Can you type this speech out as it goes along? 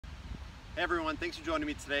Hey everyone, thanks for joining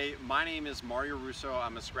me today. My name is Mario Russo.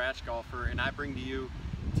 I'm a scratch golfer and I bring to you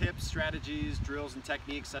tips, strategies, drills, and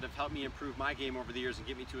techniques that have helped me improve my game over the years and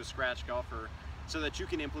get me to a scratch golfer so that you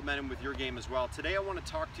can implement them with your game as well. Today I want to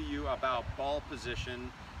talk to you about ball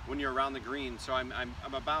position when you're around the green. So I'm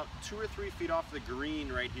about 2 or 3 feet off the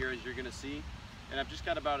green right here, as you're going to see, and I've just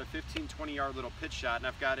got about a 15-20 yard little pitch shot, and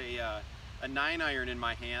I've got a 9-iron in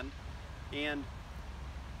my hand. And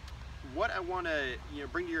what I want to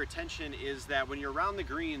bring to your attention is that when you're around the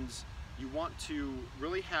greens, you want to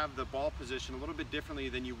really have the ball position a little bit differently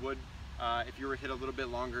than you would if you were to hit a little bit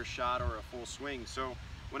longer shot or a full swing. So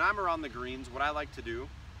when I'm around the greens, what I like to do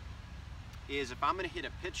is, if I'm going to hit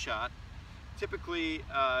a pitch shot, typically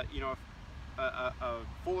a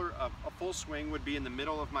full swing would be in the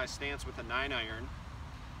middle of my stance with a 9-iron.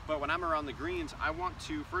 But when I'm around the greens, I want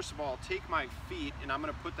to first of all take my feet and I'm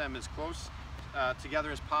going to put them as close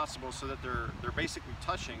together as possible so that they're basically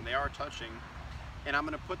touching. They are touching, and I'm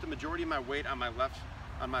going to put the majority of my weight on my left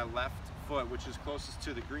foot, which is closest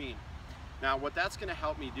to the green. Now, what that's going to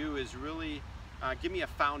help me do is really give me a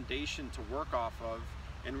foundation to work off of,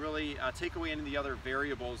 and really take away any of the other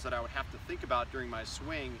variables that I would have to think about during my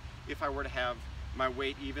swing if I were to have my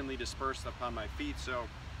weight evenly dispersed upon my feet. So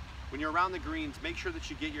when you're around the greens, make sure that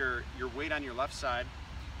you get your weight on your left side,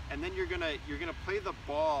 and then you're gonna play the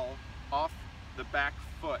ball off the back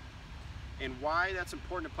foot. And why that's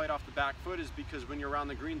important to play it off the back foot is because when you're around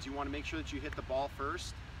the greens, you want to make sure that you hit the ball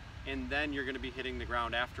first, and then you're going to be hitting the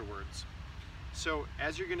ground afterwards. So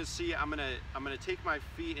as you're going to see, I'm going to take my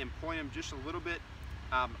feet and point them just a little bit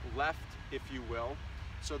left, if you will.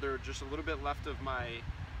 So they're just a little bit left of my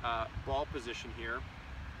ball position here,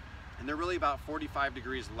 and they're really about 45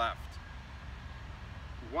 degrees left.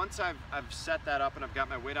 Once I've set that up and I've got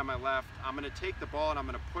my weight on my left, I'm going to take the ball and I'm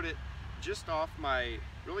going to put it just off my,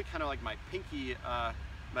 really kind of like my pinky,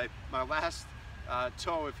 my last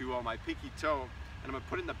toe, if you will, my pinky toe, and I'm going to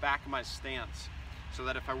put it in the back of my stance so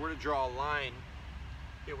that if I were to draw a line,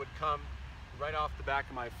 it would come right off the back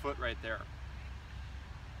of my foot right there.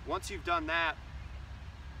 Once you've done that,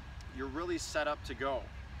 you're really set up to go.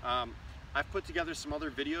 I've put together some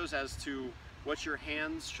other videos as to what your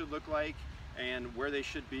hands should look like and where they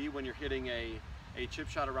should be when you're hitting a chip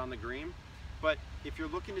shot around the green. But if you're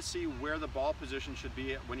looking to see where the ball position should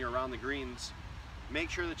be when you're around the greens,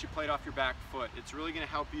 make sure that you play it off your back foot. It's really going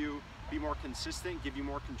to help you be more consistent, give you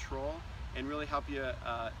more control, and really help you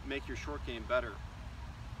make your short game better.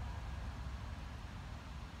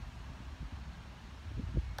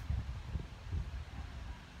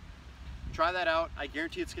 Try that out. I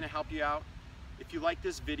guarantee it's going to help you out. If you like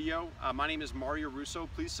this video, my name is Mario Russo.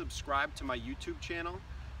 Please subscribe to my YouTube channel.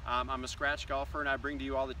 I'm a scratch golfer, and I bring to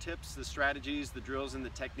you all the tips, the strategies, the drills, and the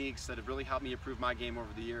techniques that have really helped me improve my game over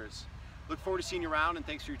the years. Look forward to seeing you around, and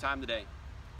thanks for your time today.